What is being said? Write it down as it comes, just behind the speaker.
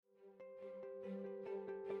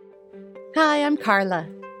Hi, I'm Karla.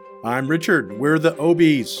 I'm Richard. We're the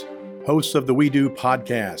OBs, hosts of the We Do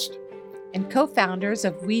podcast. And co-founders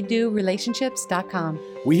of WeDoRelationships.com.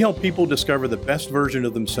 We help people discover the best version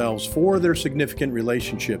of themselves for their significant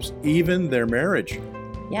relationships, even their marriage.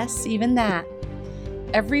 Yes, even that.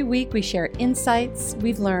 Every week we share insights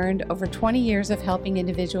we've learned over 20 years of helping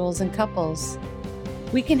individuals and couples.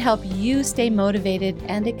 We can help you stay motivated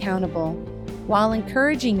and accountable while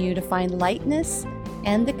encouraging you to find lightness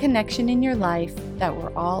and the connection in your life that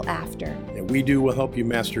we're all after. And We Do will help you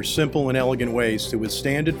master simple and elegant ways to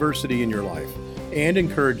withstand adversity in your life and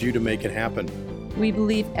encourage you to make it happen. We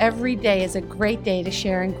believe every day is a great day to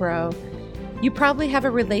share and grow. You probably have a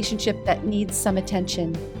relationship that needs some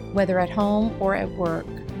attention, whether at home or at work.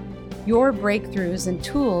 Your breakthroughs and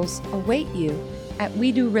tools await you at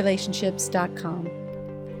WeDoRelationships.com.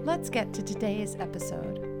 Let's get to today's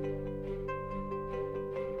episode.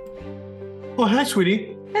 Well, hi,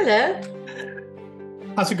 sweetie. Hello.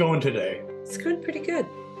 How's it going today? It's going pretty good.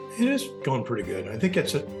 It is going pretty good. I think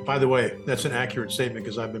by the way, that's an accurate statement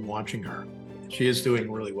because I've been watching her. She is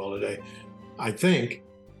doing really well today. I think.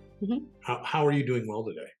 Mm-hmm. How are you doing well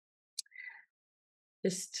today?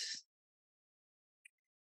 Just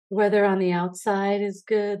weather on the outside is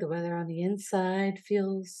good. The weather on the inside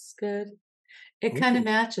feels good. It kind of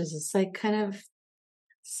matches. It's like kind of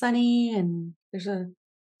sunny and there's a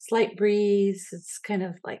slight breeze. It's kind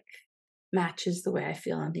of like matches the way I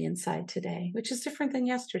feel on the inside today, which is different than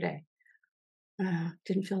yesterday.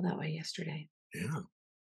 Didn't feel that way yesterday. Yeah.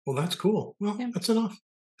 Well, that's cool. Well, Yeah. That's enough.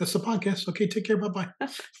 That's the podcast. Okay, take care. Bye-bye.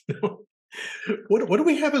 What do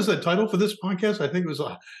we have as a title for this podcast? I think it was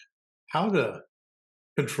How to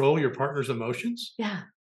Control Your Partner's Emotions. Yeah.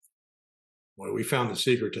 Well, we found the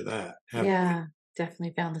secret to that. Yeah,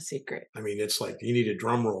 definitely found the secret. I mean, it's like you need a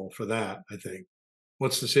drum roll for that, I think.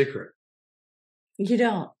 What's the secret? You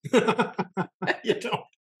don't. You don't.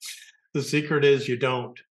 The secret is you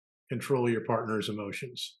don't control your partner's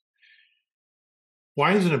emotions.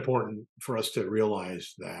 Why is it important for us to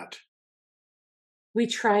realize that? We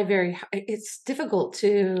try very hard. It's difficult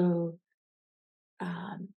to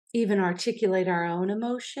even articulate our own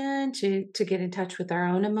emotion, to get in touch with our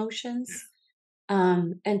own emotions,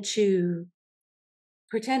 and to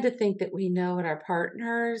pretend to think that we know what our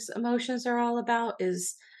partner's emotions are all about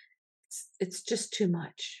it's just too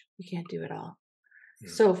much. We can't do it all. Yeah.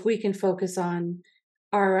 So if we can focus on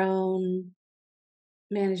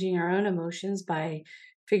managing our own emotions by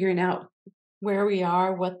figuring out where we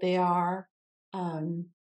are, what they are,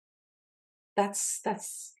 that's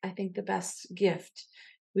I think the best gift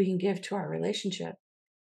we can give to our relationship.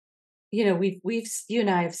 You know, you and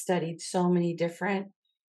I have studied so many different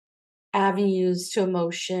avenues to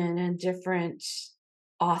emotion and different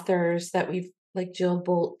authors that we've, like Jill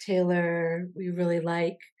Bolt Taylor, we really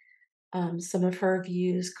like some of her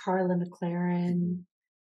views. Karla McLaren,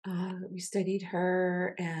 we studied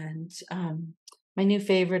her, and my new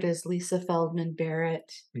favorite is Lisa Feldman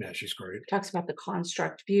Barrett. Yeah, she's great. Talks about the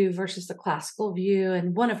construct view versus the classical view,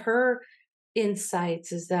 and one of her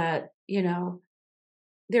insights is that,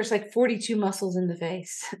 there's like 42 muscles in the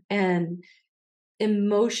face, and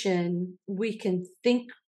emotion, we can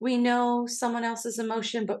think we know someone else's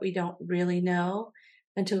emotion, but we don't really know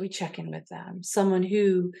until we check in with them. Someone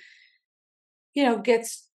who,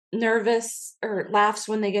 gets nervous or laughs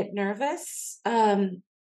when they get nervous,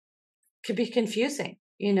 could be confusing.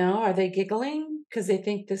 Are they giggling because they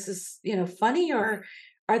think this is, funny, or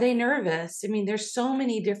are they nervous? I mean, there's so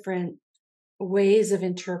many different ways of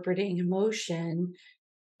interpreting emotion,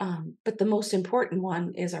 but the most important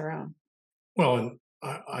one is our own. Well, and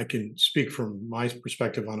I can speak from my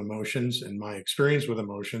perspective on emotions, and my experience with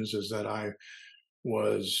emotions is that I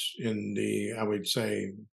was in I would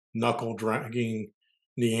say, knuckle dragging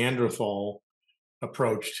Neanderthal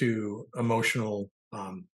approach to emotional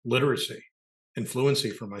literacy and fluency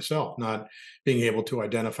for myself, not being able to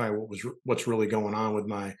identify what's really going on with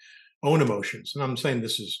my own emotions. And I'm saying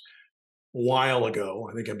this is a while ago.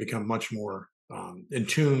 I think I've become much more in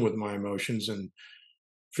tune with my emotions and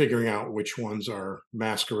figuring out which ones are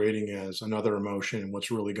masquerading as another emotion and what's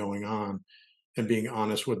really going on, and being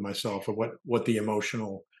honest with myself of what the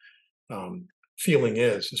emotional feeling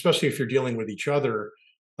is, especially if you're dealing with each other.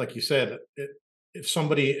 Like you said, if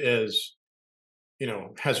somebody is,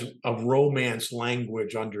 has a romance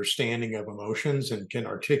language understanding of emotions and can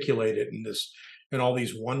articulate it in all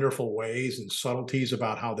these wonderful ways and subtleties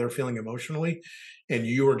about how they're feeling emotionally, and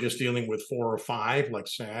you are just dealing with 4 or 5, like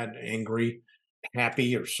sad, angry,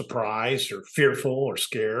 happy, or surprised, or fearful, or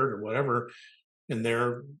scared, or whatever, and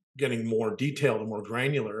they're getting more detailed and more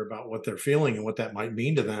granular about what they're feeling and what that might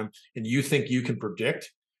mean to them, and you think you can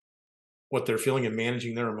predict what they're feeling and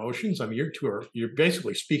managing their emotions, I mean, you're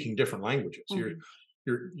basically speaking different languages. Mhm.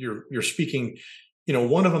 You're speaking,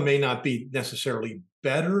 one of them may not be necessarily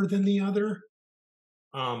better than the other.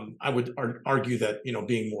 I would argue that,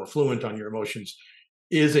 being more fluent on your emotions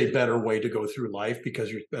is a better way to go through life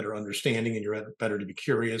because you're better understanding and you're better to be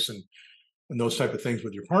curious and those type of things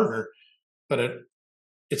with your partner. But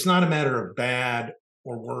it's not a matter of bad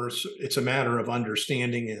or worse. It's a matter of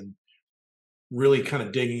understanding and really kind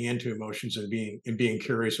of digging into emotions and being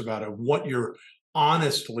curious about it, what you're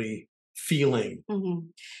honestly feeling. Mhm.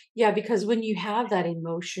 Yeah, because when you have that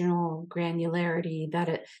emotional granularity,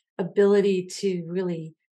 that ability to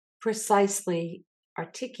really precisely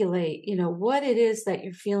articulate, what it is that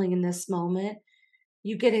you're feeling in this moment,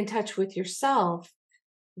 you get in touch with yourself,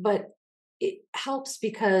 but it helps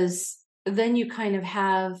because then you kind of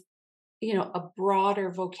have, a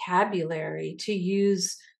broader vocabulary to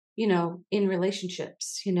use, in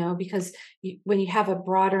relationships, because when you have a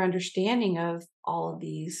broader understanding of all of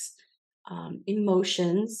these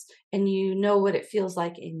emotions and you know what it feels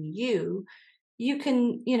like in you, you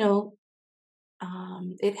can,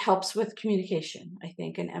 it helps with communication, I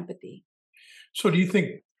think, and empathy. So, do you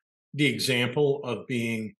think the example of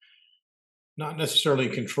being not necessarily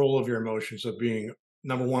in control of your emotions, of being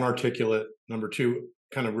number one, articulate, number two,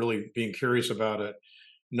 kind of really being curious about it,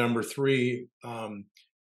 number three,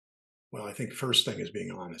 well, I think first thing is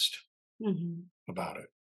being honest Hmm. about it.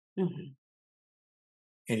 Hmm.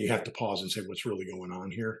 And you have to pause and say, what's really going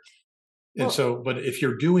on here? And Well, so, but if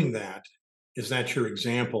you're doing that, is that your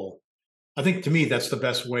example? I think to me, that's the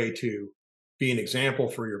best way to be an example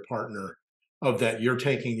for your partner of that you're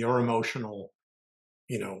taking your emotional,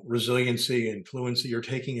 resiliency and fluency, you're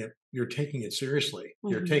taking it seriously.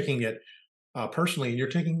 You're hmm. taking it personally, and you're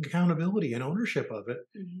taking accountability and ownership of it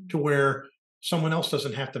Hmm. to where someone else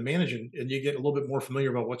doesn't have to manage it, and you get a little bit more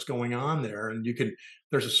familiar about what's going on there, and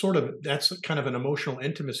there's a sort of that's kind of an emotional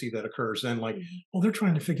intimacy that occurs then, like, Hmm. oh, they're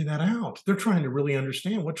trying to figure that out, they're trying to really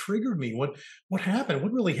understand what triggered me, what happened,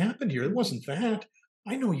 what really happened here. It wasn't that.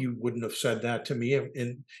 I know you wouldn't have said that to me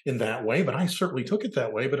in that way, but I certainly took it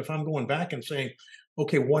that way. But if I'm going back and saying,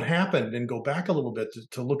 okay, what happened, and go back a little bit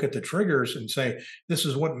to look at the triggers and say, this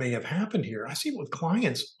is what may have happened here. I see it with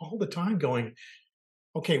clients all the time going,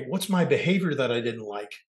 okay, what's my behavior that I didn't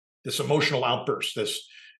like? This emotional outburst, this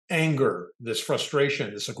anger, this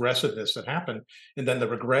frustration, this aggressiveness that happened, and then the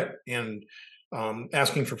regret and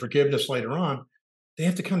asking for forgiveness later on. They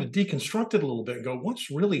have to kind of deconstruct it a little bit and go, what's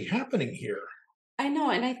really happening here? I know,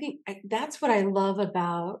 and I think that's what I love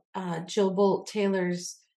about Jill Bolt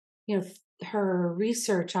Taylor's, her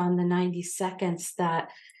research on the 90 seconds. That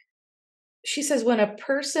she says when a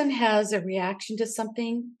person has a reaction to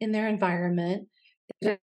something in their environment,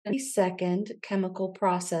 there's a 90-second chemical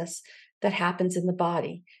process that happens in the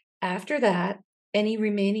body. After that, any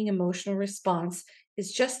remaining emotional response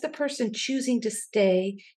is just the person choosing to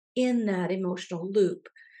stay in that emotional loop.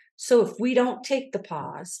 So if we don't take the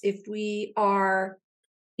pause, if we are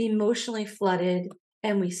emotionally flooded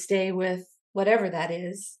and we stay with whatever that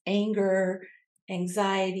is, anger,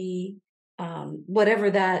 anxiety,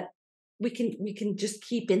 whatever that, we can just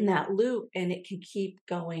keep in that loop, and it can keep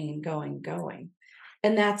going and going and going.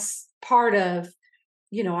 And that's part of,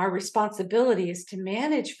 our responsibility is to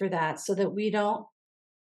manage for that so that we don't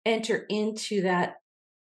enter into that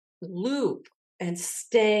loop and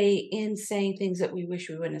stay in saying things that we wish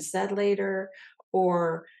we wouldn't have said later,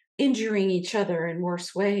 or injuring each other in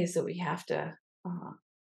worse ways that we have to uh,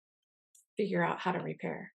 figure out how to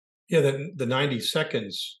repair. Yeah, the 90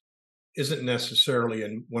 seconds isn't necessarily,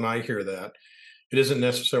 and when I hear that, it isn't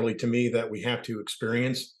necessarily to me that we have to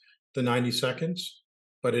experience the 90 seconds,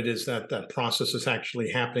 but it is that that process is actually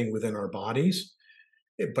happening within our bodies.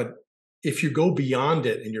 But if you go beyond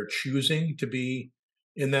it and you're choosing to be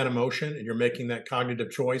in that emotion and you're making that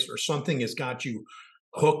cognitive choice, or something has got you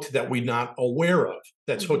hooked that we're not aware of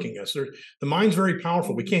that's Mhm, hooking us. The mind's very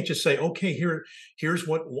powerful. We mhm, can't just say, okay, here's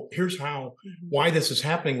how, mhm, why this is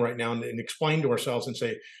happening right now, and explain to ourselves and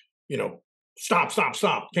say, you know, stop, stop,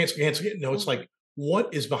 stop, cancel, cancel. No, it's mhm, like,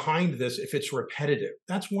 what is behind this if it's repetitive?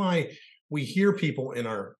 That's why we hear people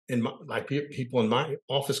people in my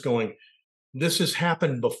office going, this has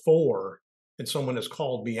happened before, and someone has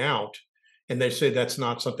called me out, and they say that's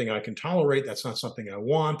not something I can tolerate, that's not something I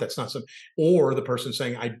want, that's not some, or the person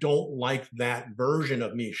saying I don't like that version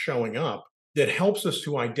of me showing up. That helps us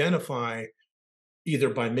to identify, either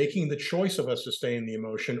by making the choice of us to stay in the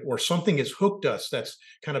emotion, or something has hooked us that's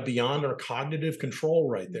kind of beyond our cognitive control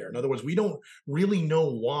right there. In mhm, other words, we don't really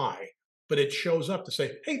know why, but it shows up to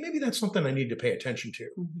say, hey, maybe that's something I need to pay attention to.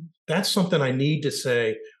 mhm, That's something I need to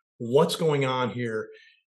say, what's going on here?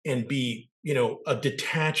 and be, a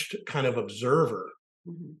detached kind of observer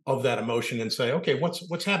Mhm. of that emotion and say, okay,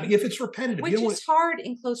 what's happening? If it's repetitive, you Which don't want. is hard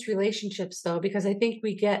in close relationships, though, because I think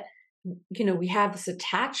we have this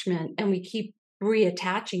attachment and we keep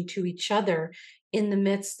reattaching to each other in the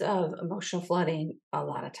midst of emotional flooding a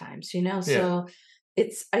lot of times, Yeah. so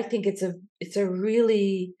I think it's a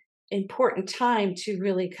really important time to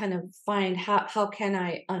really kind of find how can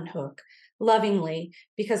I unhook lovingly,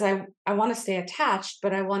 because I want to stay attached,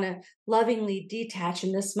 but I want to lovingly detach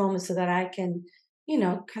in this moment so that I can,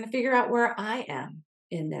 kind of figure out where I am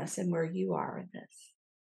in this and where you are in this.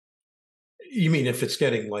 You mean if it's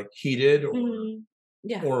getting like heated, or Mhm.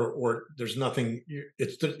 Yeah. or there's nothing,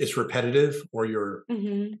 it's repetitive, or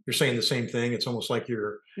Mhm. you're saying the same thing. It's almost like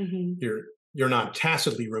Mhm. you're you're not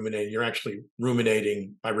tacitly ruminating, you're actually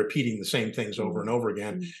ruminating by repeating the same things over and Mhm. over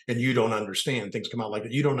again, Mhm. and you don't understand. Things come out like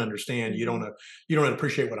that. You don't understand. Mhm. You don't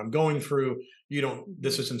appreciate what I'm going through. You don't.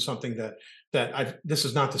 This Mhm. isn't something that I. This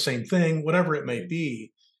is not the same thing. Whatever it may Mhm.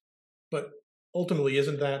 be, but ultimately,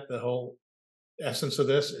 isn't that the whole essence of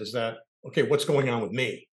this? Is that okay? What's going on with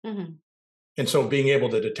me? Mhm. And so being able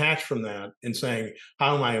to detach from that and saying,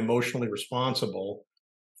 how am I emotionally responsible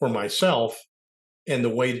for myself? And the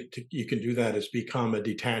way you can do that is become a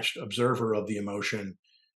detached observer of the emotion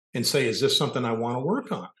and say, is this something I want to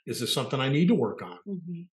work on? Is this something I need to work on?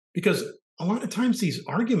 Mhm. Because a lot of times these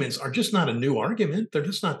arguments are just not a new argument. They're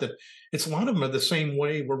just not that. It's a lot of them are the same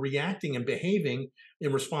way we're reacting and behaving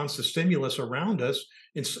in response to stimulus around us.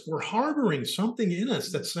 We're harboring something in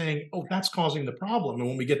us that's saying, oh, that's causing the problem. And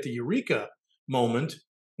when we get the eureka moment,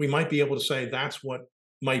 we might be able to say that's what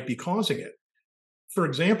might be causing it. For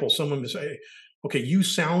example, someone would say, okay, you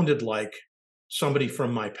sounded like somebody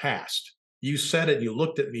from my past. You said it, you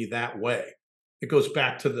looked at me that way. It goes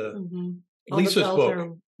back to the Mhm. All the Lisa's bells book. are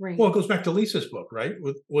Well, it ringing. goes back to Lisa's book, right?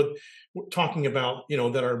 With talking about,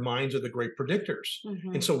 that our minds are the great predictors.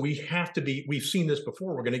 And Mhm. so we've seen this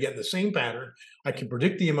before. We're going to get in the same pattern. I can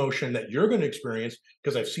predict the emotion that you're going to experience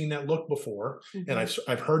because I've seen that look before. And Mhm.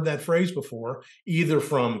 I've heard that phrase before, either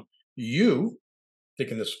from you,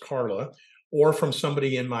 thinking this is Karla, or from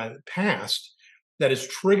somebody in my past that is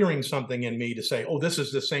triggering something in me to say, oh, this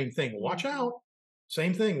is the same thing. Watch Mhm. out.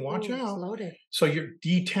 Same thing. Watch Ooh, it's out. loaded. So you're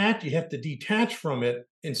detached. You have to detach from it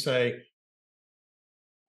and say,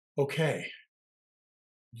 okay,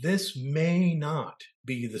 this may not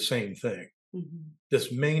be the same thing. Mhm.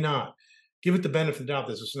 This may not. Give it the benefit of the doubt.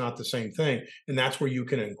 This is not the same thing. And that's where you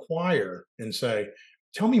can inquire and say,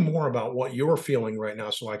 tell me more about what you're feeling right now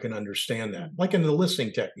so I can understand that. Like Mhm. in the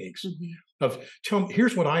listening techniques Mhm. of tell me,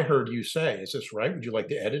 here's what I heard you say. Is this right? Would you like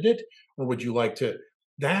to edit it? Or would you like to?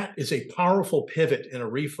 That is a powerful pivot and a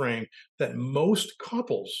reframe that most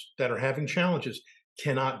couples that are having challenges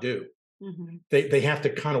cannot do. Mhm. They have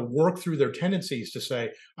to kind of work through their tendencies to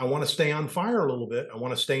say, I want to stay on fire a little bit. I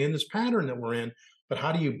want to stay in this pattern that we're in. But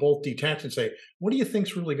how do you both detach and say, what do you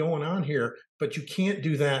think's really going on here? But you can't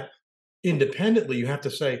do that independently. You have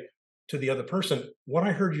to say to the other person, what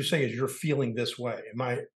I heard you say is you're feeling this way.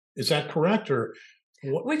 Is that correct? Or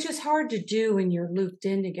what? Which is hard to do when you're looped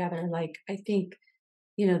in together. Like, I think,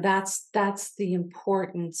 that's the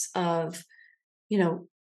importance of, you know,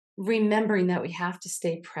 remembering that we have to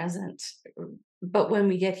stay present. But when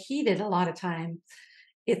we get heated, a lot of time,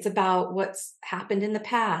 it's about what's happened in the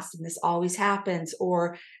past, and this always happens,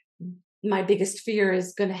 or my biggest fear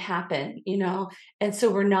is going to happen. And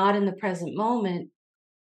so we're not in the present moment.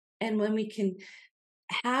 And when we can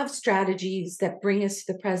have strategies that bring us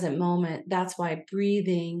to the present moment, that's why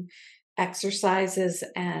breathing exercises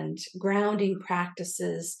and grounding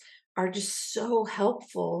practices are just so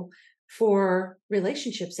helpful for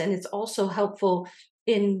relationships. And it's also helpful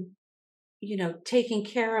in, taking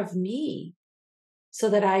care of me so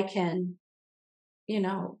that I can, you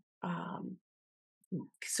know, um,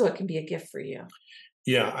 so it can be a gift for you.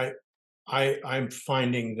 Yeah, I'm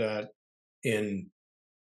finding that in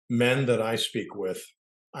men that I speak with,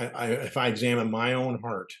 if I examine my own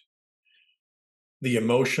heart, the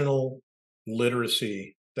emotional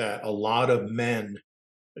literacy that a lot of men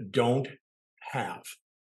don't have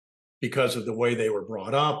because of the way they were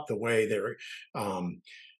brought up, the way they're,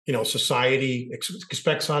 society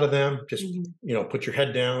expects out of them. Just Mhm. put your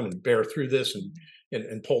head down and bear through this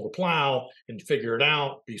and pull the plow and figure it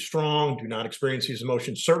out. Be strong. Do not experience these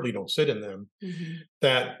emotions. Certainly don't sit in them. Mhm.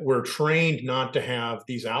 That we're trained not to have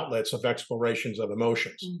these outlets of explorations of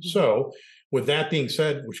emotions. Mhm. So, with that being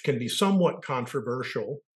said, which can be somewhat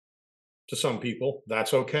controversial to some people,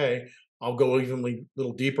 that's okay. I'll go even a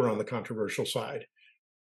little deeper on the controversial side.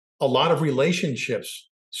 A lot of relationships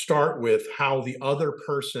start with how the other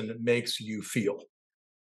person makes you feel.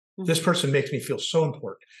 This Mhm. person makes me feel so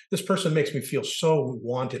important. This person makes me feel so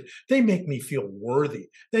wanted. They make me feel worthy.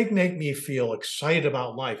 They make me feel excited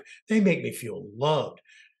about life. They make me feel loved.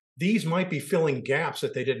 These might be filling gaps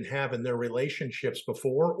that they didn't have in their relationships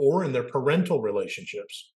before or in their parental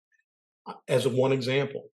relationships, as one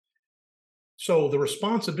example. So the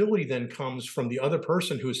responsibility then comes from the other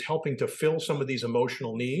person who's helping to fill some of these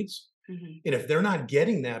emotional needs. Mhm. And if they're not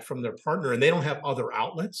getting that from their partner and they don't have other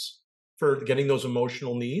outlets for getting those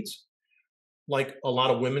emotional needs, like a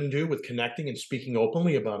lot of women do with connecting and speaking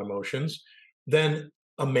openly about emotions, then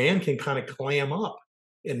a man can kind of clam up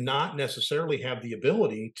and not necessarily have the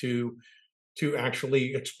ability to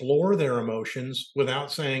actually explore their emotions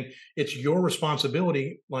without saying it's your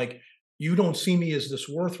responsibility. Like, you don't see me as this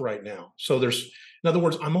worth right now. So there's, in other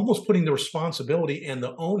words, I'm almost putting the responsibility and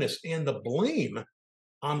the onus and the blame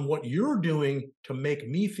on what you're doing to make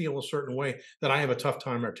me feel a certain way that I have a tough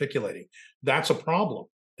time articulating. That's a problem.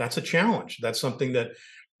 That's a challenge. That's something that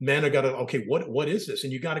men have got to, okay, what is this?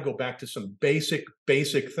 And you got to go back to some basic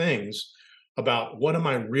things about what am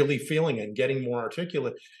I really feeling and getting more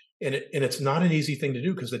articulate. And it's not an easy thing to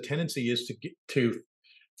do because the tendency is to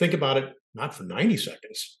think about it not for 90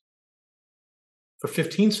 seconds, for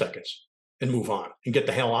 15 seconds and move on and get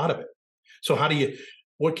the hell out of it. So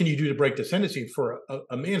what can you do to break the tendency for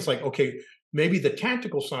a man? It's like, okay, maybe the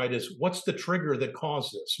tactical side is what's the trigger that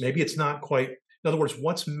caused this? Maybe it's not quite, in other words,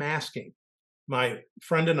 what's masking? My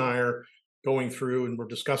friend and I are going through and we're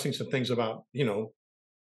discussing some things about,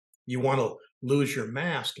 you want to lose your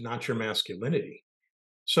mask, not your masculinity.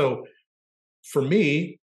 So for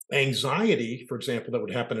me, anxiety, for example, that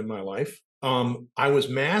would happen in my life, I was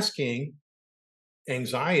masking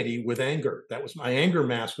anxiety with anger. That was my anger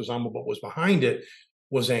mask was on what was behind it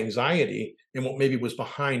was anxiety. And what maybe was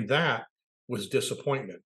behind that was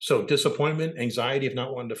disappointment. So disappointment, anxiety of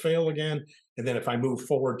not wanting to fail again. And then if I move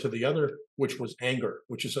forward to the other, which was anger,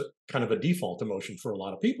 which is a kind of a default emotion for a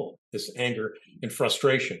lot of people, this anger and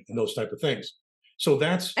frustration and those type of things. So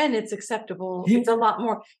that's And it's acceptable. yeah, It's a lot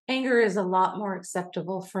more anger is a lot more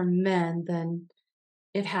acceptable for men than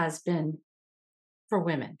it has been for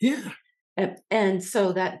women. yeah. And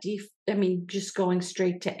so I mean, just going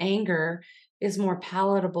straight to anger is more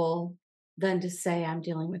palatable than to say I'm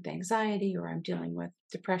dealing with anxiety or I'm dealing with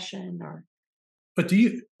depression or But do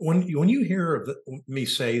you when you hear of me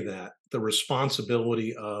say that the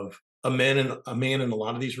responsibility of a man in a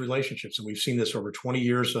lot of these relationships, and we've seen this over 20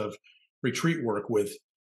 years of retreat work with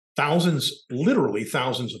thousands, literally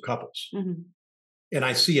thousands of couples, Mhm. and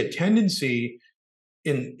I see a tendency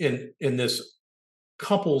in this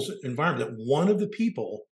couples environment that one of the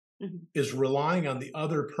people Mhm. is relying on the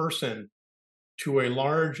other person to a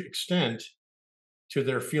large extent to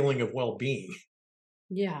their feeling of well-being.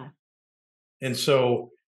 Yeah. And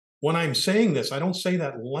so when I'm saying this, I don't say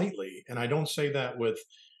that lightly, and I don't say that with,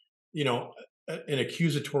 you know, an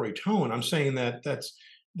accusatory tone. I'm saying that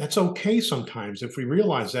that's okay sometimes if we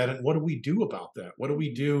realize that. And what do we do about that? What do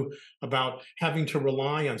we do about having to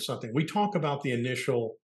rely on something? We talk about the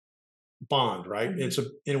initial bond, right? Mhm.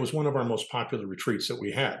 And it was one of our most popular retreats that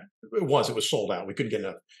we had. It was sold out. We couldn't get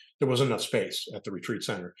enough. There wasn't enough space at the retreat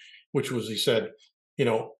center, which was he said, you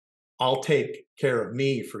know, I'll take care of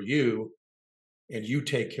me for you and you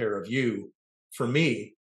take care of you for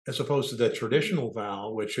me, as opposed to the Mhm. traditional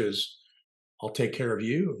vow, which is I'll take care of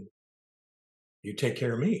you, you take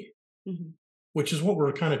care of me, Mhm. which is what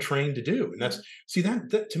we're kind of trained to do. And Mhm. see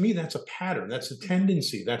that to me, that's a pattern. That's a Mhm.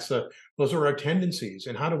 tendency. Those are our tendencies.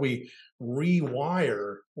 And how do we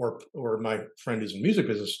rewire, or my friend who's in music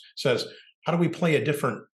business says, how do we play a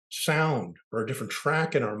different sound or a different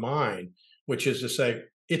track in our mind, which is to say,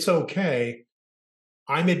 it's okay.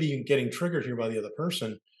 I may be getting triggered here by the other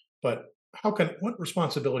person, but what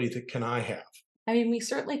responsibility can I have? I mean, we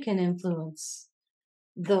certainly can influence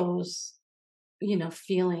those,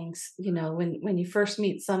 feelings, when you first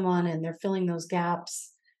meet someone and they're filling those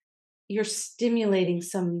gaps, you're stimulating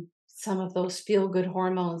some of those feel good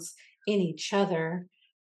hormones in each other.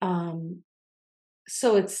 Um,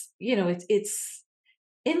 so it's you're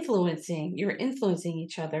influencing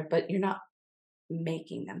each other, but you're not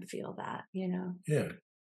making them feel that. Yeah.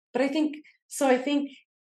 But I think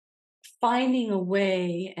finding a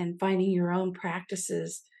way and finding your own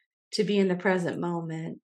practices to be in the present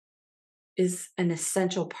moment is an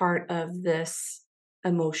essential part of this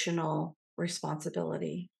emotional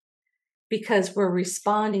responsibility because we're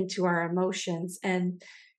responding to our emotions, and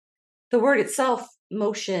the word itself,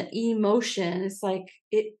 emotion, is like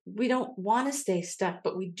it we don't want to stay stuck,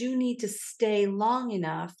 but we do need to stay long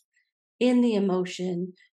enough in the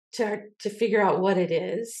emotion to figure out what it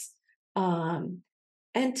is, um,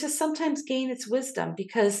 and to sometimes gain its wisdom,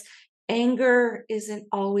 because anger isn't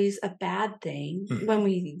always a bad thing. Mhm. When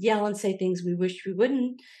we yell and say things we wish we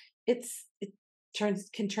wouldn't, it turns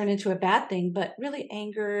can turn into a bad thing. But really,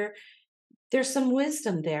 anger, there's some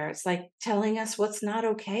wisdom there. It's like telling us what's not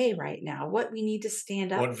okay right now, what we need to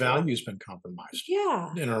stand up What for. value's been compromised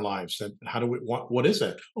Yeah. in our lives? That how do we what is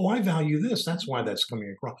it? Oh, I value this. That's why that's coming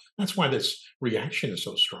across. That's why this reaction is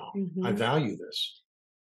so strong. I Hmm. value this.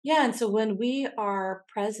 Yeah. And so when we are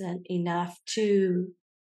present enough to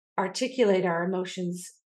articulate our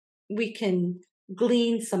emotions, we can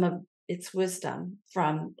glean some of its wisdom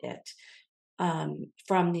from it,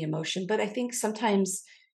 from the emotion. But I think sometimes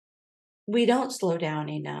we don't slow down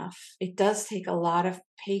enough. It does take a lot of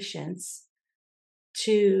patience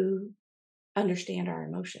to understand our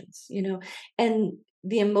emotions, and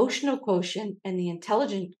the emotional quotient and the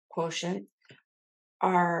intelligent quotient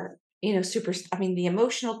are, super. I mean, the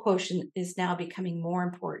emotional quotient is now becoming more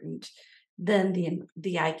important than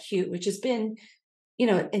the IQ, which has been,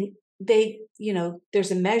 and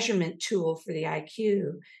there's a measurement tool for the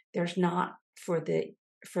IQ. There's not for the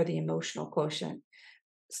emotional quotient,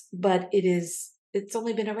 but it's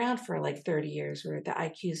only been around for like 30 years, where the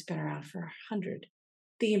IQ's been around for 100.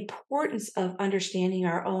 The importance of understanding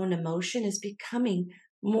our own emotion is becoming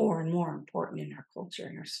more and more important in our culture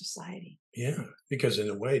and our society. Yeah, because in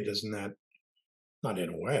a way, doesn't that not in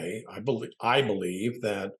a way, I believe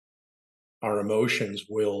that our emotions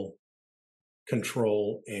will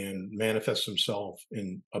control and manifest themselves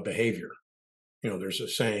in a behavior. There's a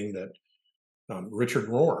saying that Richard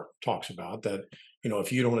Rohr talks about that.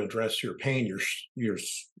 If you don't address your pain, you're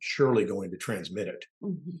surely going to transmit it.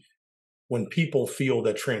 Mhm. When people feel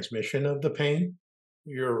the transmission of the pain,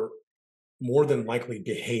 you're more than likely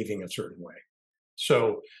behaving a certain way.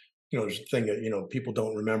 So, there's a thing that, people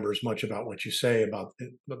don't remember as much about what you say, about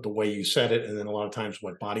the way you said it. And then a lot of times,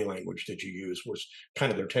 what body language did you use was kind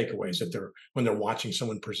of their takeaways if Mhm. when they're watching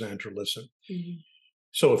someone present or listen. Mhm.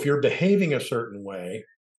 So if you're behaving a certain way,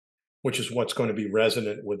 which is what's going to be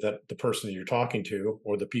resonant with the person that you're talking to,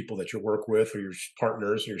 or the people that you work with, or your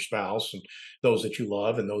partners, or your spouse, and those that you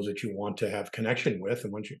love, and those that you want to have connection with,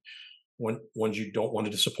 and ones you don't want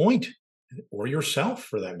to disappoint, or yourself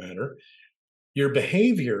for that matter, your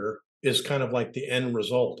behavior is kind of like the end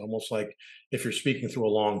result, almost like if you're speaking through a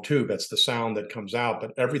long tube, that's the sound that comes out.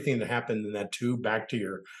 But everything that happened in that tube back to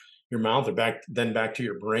your mouth, or back to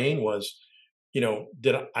your brain was,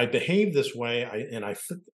 did I behave this way?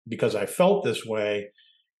 Because I felt this way,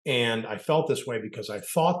 and I felt this way because I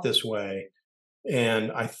thought this way,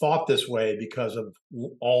 and I thought this way because of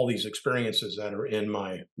all these experiences that are in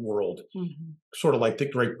my world. Mhm. Sort of like the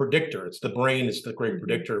great predictor. It's the brain is the great Mhm.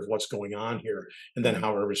 predictor of what's going on here, and then Mhm.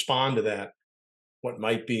 how I respond to that. What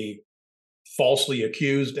might be falsely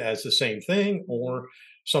accused as the same thing, or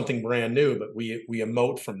something brand new, but we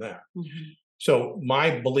emote from that. Mhm. So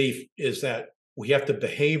my belief is that we have to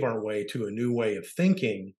behave our way to a new way of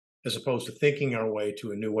thinking, as opposed to thinking our way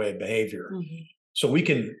to a new way of behavior. Mhm. So we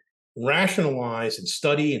can rationalize and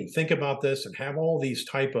study and think about this and have all these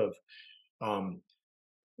type of um,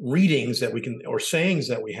 readings that we can, or sayings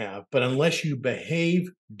that we have, but unless you behave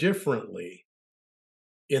differently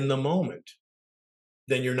in the moment,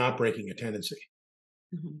 then you're not breaking a tendency.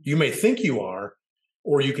 Mhm. You may think you are,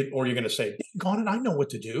 or you're going to say, "Gone it, I know what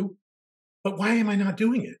to do, but why am I not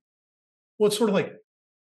doing it?" Well,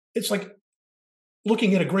 it's like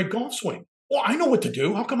looking at a great golf swing. Well, I know what to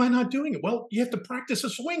do. How come I'm not doing it? Well, you have to practice a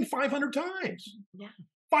swing 500 times. Yeah.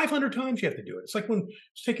 500 times you have to do it. It's like when I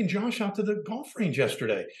was taking Josh out to the golf range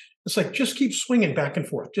yesterday. It's like, just keep swinging back and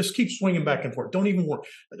forth. Just keep swinging back and forth. Don't even worry.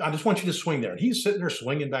 I just want you to swing there. And he's sitting there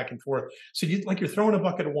swinging back and forth. So like you're throwing a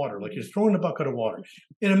bucket of water, like you're throwing a bucket of water.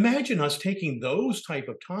 And imagine us taking those type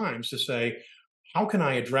of times to say, how can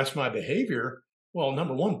I address my behavior? Well,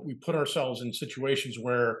 number one, we put ourselves in situations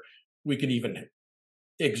where we can even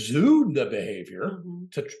exude the behavior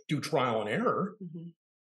Mhm. to do trial and error. Mhm.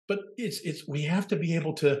 But it's we have to be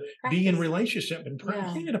able to be in Practice. relationship and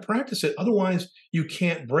Yeah. to practice it. Otherwise, you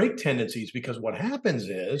can't break tendencies, because what happens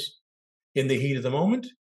is, in the heat of the moment,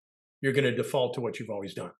 you're going to default to what you've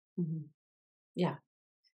always done. Mhm. Yeah.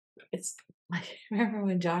 It's like, I remember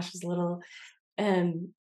when Josh was little,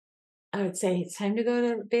 and I would say, "It's time to go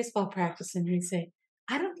to baseball practice." And he'd say,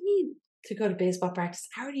 "I don't need to go to baseball practice.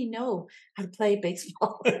 I already know how to play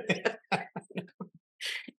baseball."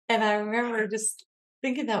 And I remember just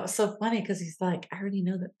thinking that was so funny, because he's like, "I already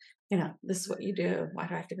know that, this is what you do. Why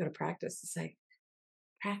do I have to go to practice?" It's like,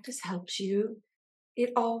 practice helps you.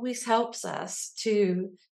 It always helps us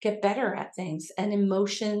to get better at things, and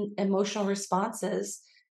emotional responses.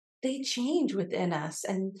 they change within us,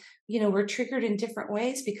 and we're triggered in different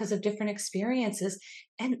ways because of different experiences,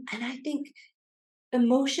 and I think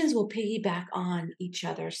emotions will piggyback on each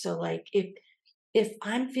other. So like if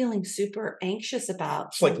I'm feeling super anxious about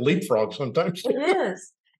It's like something, leapfrog sometimes. it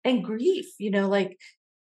is. And grief, like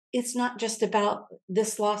it's not just about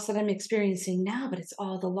this loss that I'm experiencing now, but it's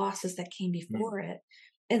all the losses that came Mm. before it.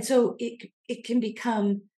 And so it can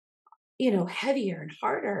become, heavier and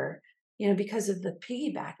harder, because of the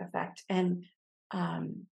piggyback effect. And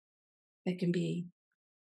um it can be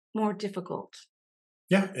more difficult.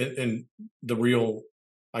 Yeah, and the real,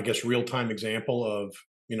 I guess, real time example of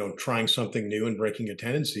trying something new and breaking a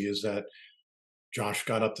tendency is that Josh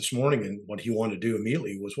got up this morning and what he wanted to do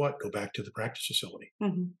immediately was what? Go back to the practice facility.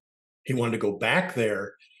 Hmm. He wanted to go back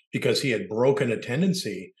there because he had broken a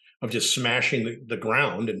tendency of just smashing the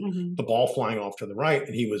ground and Hmm. the ball flying off to the right.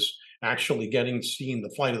 And he was actually seeing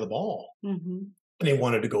the flight of the ball. Hmm. And he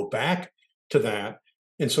wanted to go back to that.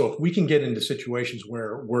 And so if we can get into situations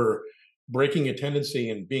where we're breaking a tendency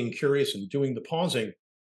and being curious and doing the pausing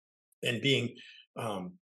and being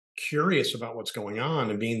um, curious about what's going on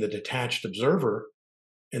and being the detached observer,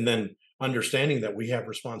 and then understanding that we have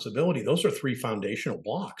responsibility, those are three foundational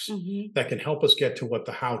blocks Hmm. that can help us get to what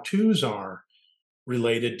the how to's are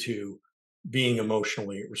related to being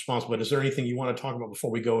emotionally responsible. But is there anything you want to talk about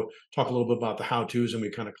before we go talk a little bit about the how to's and we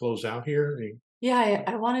kind of close out here? Yeah,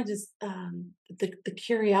 I wanted to. The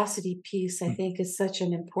curiosity piece, I Mm. think, is such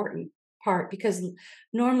an important part because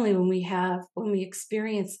normally when we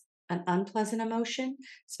experience an unpleasant emotion,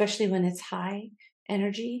 especially when it's high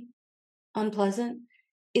energy, unpleasant,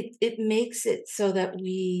 it makes it so that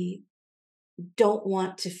we don't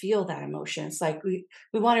want to feel that emotion. It's like we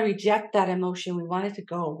want to reject that emotion. We want it to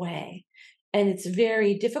go away. And it's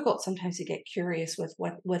very difficult sometimes to get curious with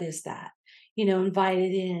what is that?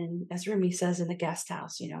 Invited in, as Rumi says in the guest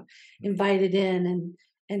house, invited in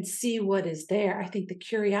and see what is there. I think the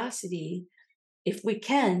curiosity, if we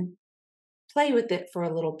can play with it for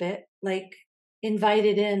a little bit, like invite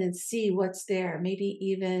it in and see what's there, maybe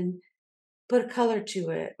even put a color to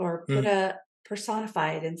it or put Mm. a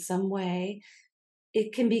personify it in some way.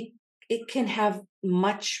 It can be it can have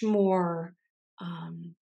much more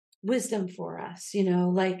um wisdom for us,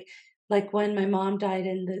 like when my mom died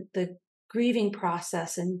in the grieving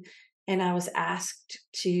process, and I was asked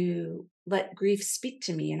to let grief speak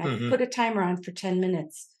to me, and I Hmm. put a timer on for 10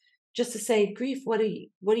 minutes just to say, grief, what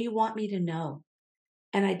do you want me to know?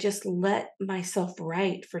 And I just let myself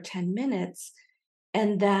write for 10 minutes.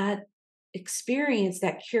 And that experience,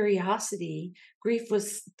 that curiosity, grief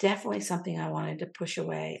was definitely something I wanted to push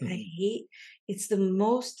away. Hmm. It's the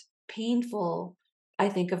most painful, I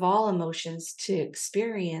think, of all emotions to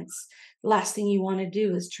experience. The last thing you want to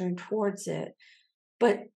do is turn towards it.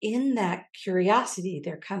 But in that curiosity,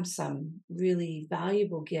 there comes some really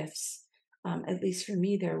valuable gifts. At least for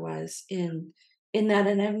me, there was in that,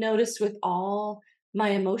 and I've noticed with all my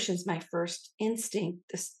emotions, my first instinct,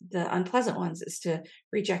 the unpleasant ones, is to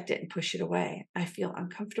reject it and push it away. I feel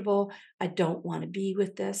uncomfortable. I don't want to be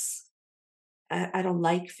with this. I don't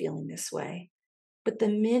like feeling this way. But the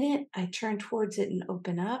minute I turn towards it and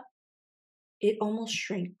open up, it almost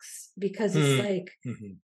shrinks because it's Hmm. like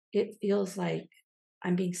Hmm. it feels like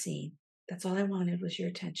I'm being seen. That's all I wanted was your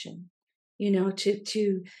attention.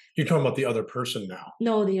 To You're talking about the other person now.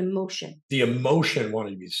 know the emotion. The emotion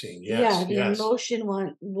wanting to be seen. Yeah, Yes, the yes. emotion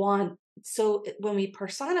want so when we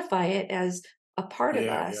personify it as a part of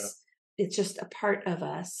Yeah, yeah. us, it's just a part of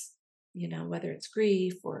us, whether it's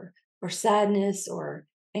grief or sadness or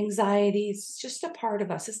anxiety, it's just a part of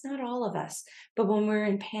us. It's not all of us. But when we're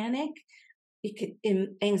in panic,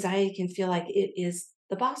 anxiety can feel like it is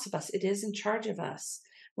the boss of us. It is in charge of us.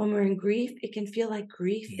 When we're in grief, it can feel like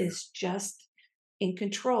grief Yeah. is just in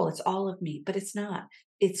control. It's all of me, but it's not.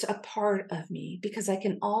 It's a part of me because I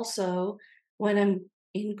can also, when I'm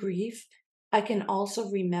in grief, I can also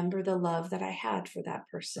remember the love that I had for that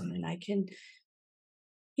person, and I can,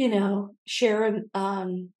 share,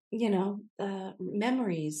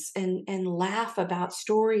 memories and laugh about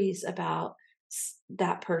stories about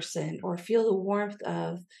that person, or feel the warmth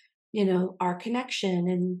of, our connection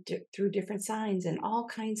and through different signs and all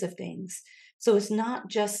kinds of things. So it's not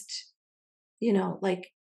just,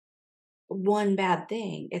 like one bad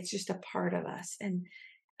thing. It's just a part of us. And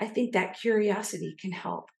I think that curiosity can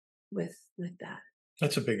help with that.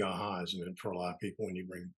 That's a big aha, isn't it, for a lot of people when you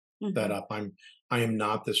bring that Hmm. up. I am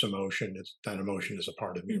not this emotion. It's that emotion is a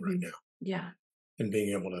part of me right Hmm. now. Yeah. And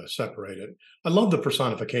being able to separate it. I love the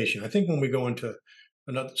personification. I think when we go into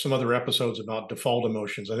some other episodes about default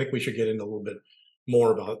emotions, I think we should get into a little bit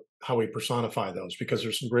more about how we personify those because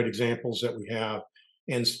there's some great examples that we have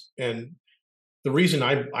And the reason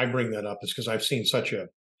I bring that up is because I've seen such a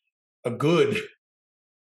good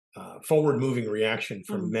forward moving reaction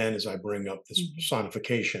from Mm. men as I bring up this Mhm.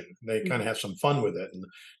 personification. They kind Mhm. of have some fun with it, and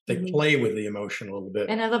they Mhm. play with the emotion a little bit.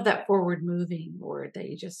 And I love that forward moving word that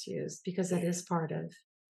you just used because that Yeah, is part of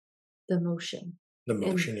the motion. the And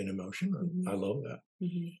motion and emotion. I mhm, love that.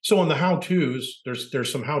 mhm, So on the how tos,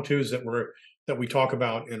 there's some how tos that we talk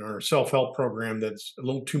about in our self help program. That's a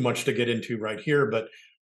little too much to get into right here, but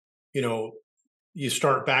you know, you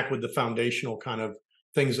start back with the foundational kind of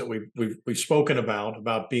things that we've spoken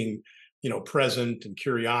about being, present and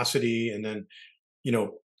curiosity, and then,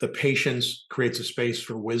 the patience creates a space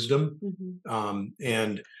for wisdom. mhm.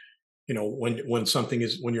 And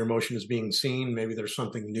when your emotion is being seen, maybe there's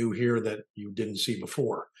something new here that you didn't see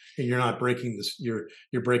before, and you're not breaking this. You're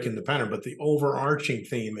breaking the pattern. But the overarching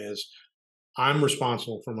theme is I'm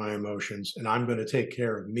responsible for my emotions, and I'm going to take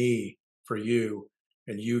care of me for you,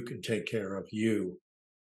 and you can take care of you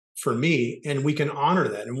for me, and we can honor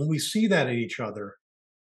that. And when we see that in each other,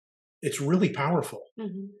 it's really powerful.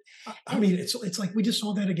 Mhm. I And mean, it's like we just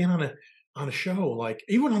saw that again on a show, like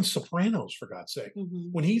even on Sopranos, for God's sake.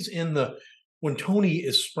 mhm. When he's in the when Tony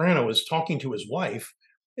is Soprano is talking to his wife,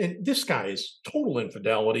 and this guy is total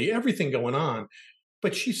infidelity, everything going on.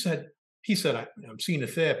 But he said, I'm seeing a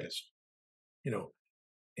therapist, you know,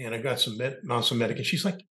 and I got on some medication. She's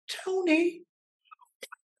like, Tony,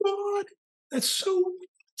 God, it's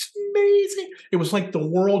amazing. It was like the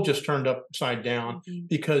world just turned upside down Mhm.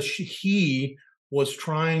 because he was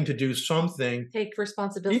trying to do something, Take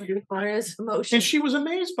responsibility for his and emotion. she was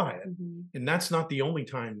amazed by it. Mhm. And that's not the only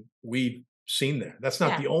time we've seen that. That's not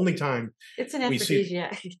Yeah, the only time it's an we see.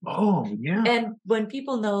 aphrodisiac. Oh, yeah. And when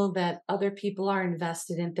people know that other people are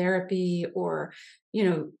invested in therapy or, you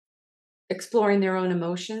know, exploring their own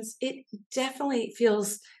emotions, it definitely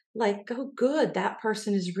feels like, oh, good, that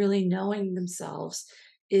person is really knowing themselves,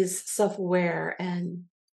 is self aware, and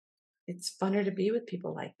it's funner to be with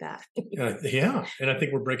people like that. Yeah. And I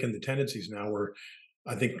think we're breaking the tendencies now where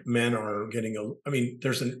I think men are getting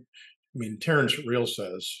Terrence Real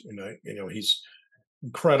says, he's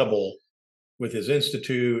incredible with his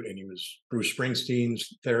institute, and he was Bruce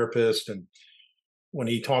Springsteen's therapist. And when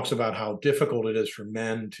he talks about how difficult it is for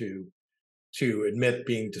men to admit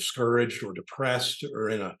being discouraged or depressed or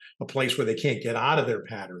in a place where they can't get out of their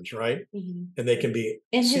patterns, right? Mhm. And they can be,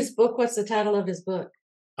 In his book, what's the title of his book?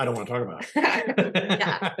 I don't want to talk about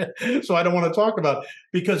Yeah, it. So I don't want to talk about,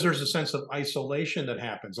 because there's a sense of isolation that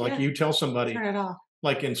happens. Like yeah, you tell somebody, turn it off.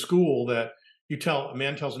 like in school, that a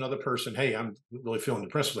man tells another person, hey, I'm really feeling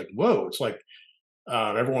depressed. It's like, whoa, it's like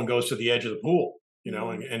everyone goes to the edge of the pool,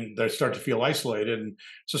 Mhm. and they start to feel isolated. And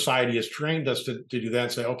society has trained us to do that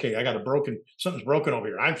and say, okay, something's broken over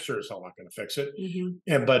here. I'm sure as hell not going to fix it. Mhm.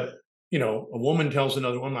 And but a woman tells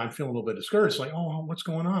another woman, I'm feeling a little bit discouraged. Like, oh, what's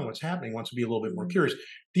going on? What's happening? Wants to be a little bit more Mhm. curious.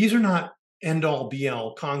 These are not end all be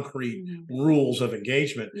all concrete Mhm. rules of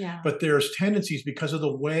engagement, Yeah. but there's tendencies because of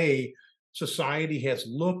the way society has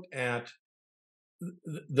looked at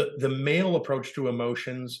the male approach to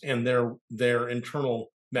emotions and their internal Mhm.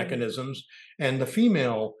 mechanisms, and the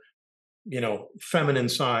female, feminine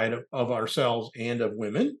side of ourselves and of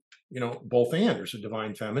women, both. And there's a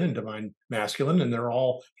divine feminine, divine masculine, and they're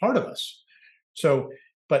all part of us. So,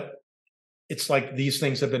 but it's like these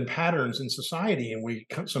things have been patterns in society, and we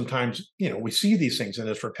sometimes, we see these things and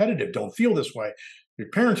it's repetitive. Don't feel this way. Your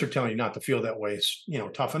parents are telling you not to feel that way.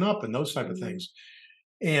 Toughen up and those type of Mhm. things.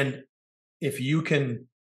 And if you can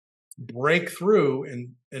break through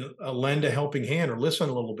and lend a helping hand or listen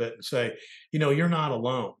a little bit and say, you're not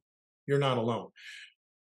alone. You're not alone.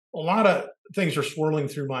 A lot of things are swirling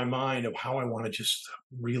through my mind of how I want to just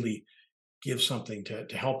really give something to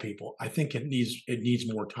help people. I think it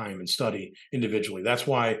needs more time and study individually. That's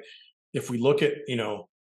why if we look at,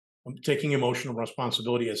 taking emotional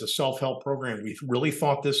responsibility as a self-help program, we really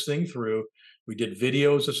thought this thing through. We did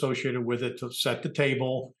videos associated with it to set the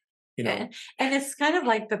table, you know, And it's kind of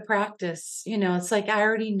like the practice, it's like I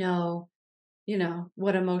already know,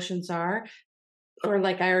 what emotions are, or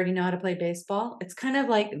like I already know how to play baseball. It's kind of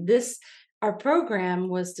like this our program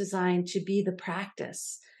was designed to be the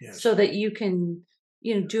practice yes. so that you can,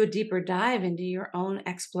 do a deeper dive into your own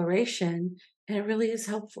exploration, and it really is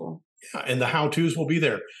helpful. Yeah, and the how-tos will be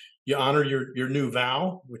there. You honor your new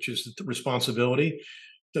vow, which is the responsibility,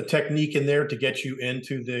 the technique in there to get you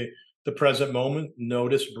into the present moment.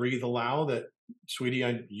 Notice, breathe, allow. That, sweetie,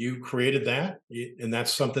 you created that, and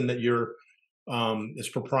that's something that is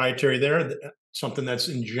proprietary there. Something that's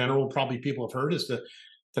in general probably people have heard is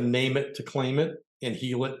to name it, to claim it, and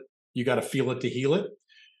heal it. You got to feel it to heal it.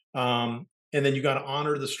 And then you got to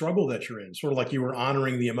honor the struggle that you're in, sort of like you were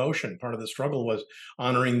honoring the emotion. Part of the struggle was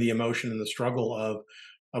honoring the emotion and the struggle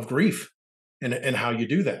of grief, and how you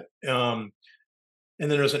do that. And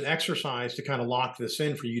then there's an exercise to kind of lock this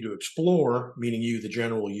in for you to explore, meaning you, the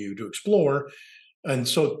general you, to explore. And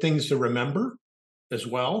so things to remember as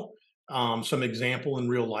well. Some example in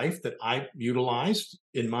real life that I utilized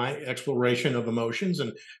in my exploration of emotions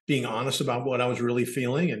and being honest about what I was really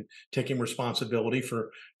feeling and taking responsibility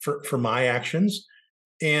for my actions.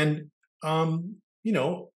 And, a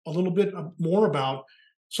little bit more about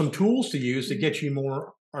some tools to use to get you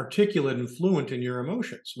more articulate and fluent in your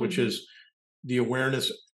emotions, which is the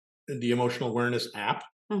emotional awareness app.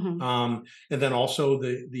 And then also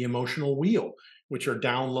the emotional wheel, which are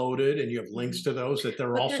downloaded, and you have links to those that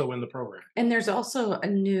they're also in the program. And there's also a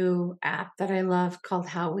new app that I love called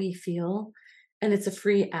How We Feel, and it's a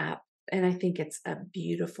free app. And I think it's a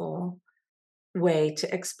beautiful way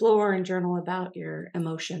to explore and journal about your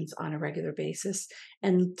emotions on a regular basis,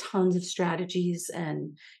 and tons of strategies,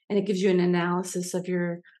 and it gives you an analysis of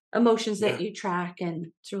your emotions that you track, and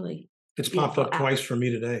it's popped up twice for me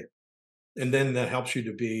today. And then that helps you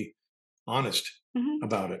to be honest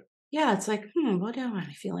about it. Yeah, it's like, what am I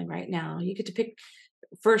feeling right now? You get to pick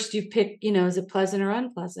first, you pick, is it pleasant or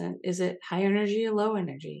unpleasant? Is it high energy or low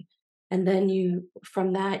energy? And then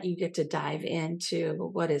from that, you get to dive into,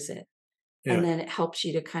 well, what is it? Yeah. And then it helps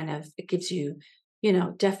you to it gives you,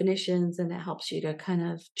 definitions, and it helps you to kind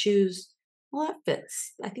of choose, well, that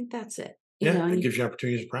fits. I think that's it. It gives you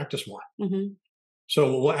opportunities to practice more.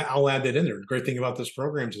 So I'll add that in there. The great thing about this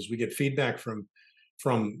programs is we get feedback from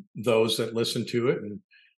those that listen to it,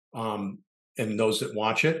 and those that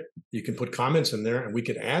watch it. You can put comments in there, and we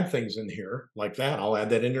could add things in here like that. I'll add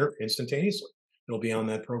that in there instantaneously. It'll be on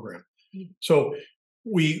that program. So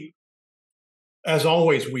as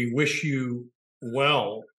always, we wish you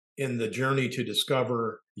well in the journey to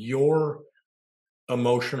discover your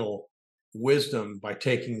emotional wisdom by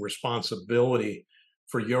taking responsibility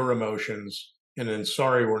for your emotions. And then,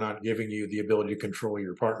 sorry, we're not giving you the ability to control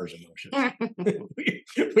your partner's emotions.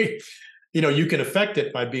 You can affect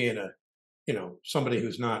it by being somebody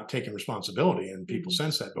who's not taking responsibility, and people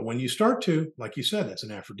sense that. But when you start to, like you said, that's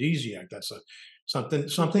an aphrodisiac. That's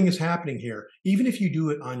something is happening here. Even if you do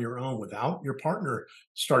it on your own without your partner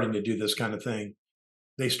starting to do this kind of thing,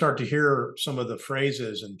 they start to hear some of the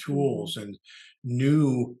phrases and tools and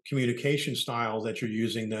new communication styles that you're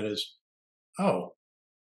using. That is, oh,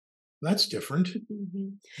 that's different.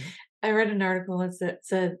 I read an article that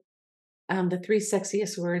said the 3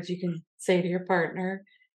 sexiest words you can say to your partner.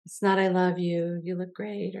 It's not "I love you," "you look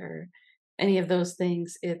great," or any of those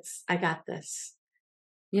things. It's "I got this."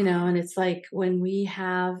 And it's like when we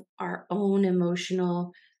have our own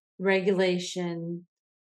emotional regulation,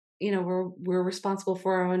 we're responsible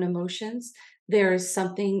for our own emotions. There is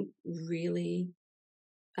something really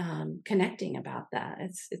connecting about that.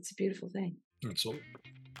 It's a beautiful thing. Absolutely.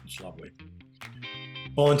 It's lovely.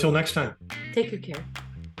 Well, until next time. Take good care.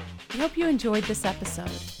 We hope you enjoyed this episode,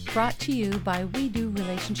 brought to you by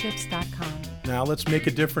WeDoRelationships.com. Now let's make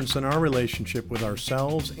a difference in our relationship with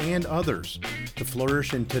ourselves and others to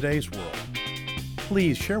flourish in today's world.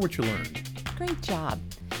 Please share what you learned. Great job.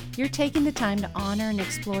 You're taking the time to honor and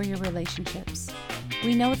explore your relationships.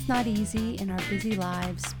 We know it's not easy in our busy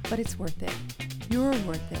lives, but it's worth it. You're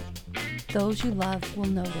worth it. Those you love will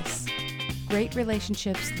notice. Great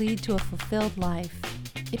relationships lead to a fulfilled life.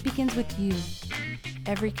 It begins with you.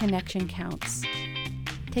 Every connection counts.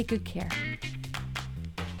 Take good care.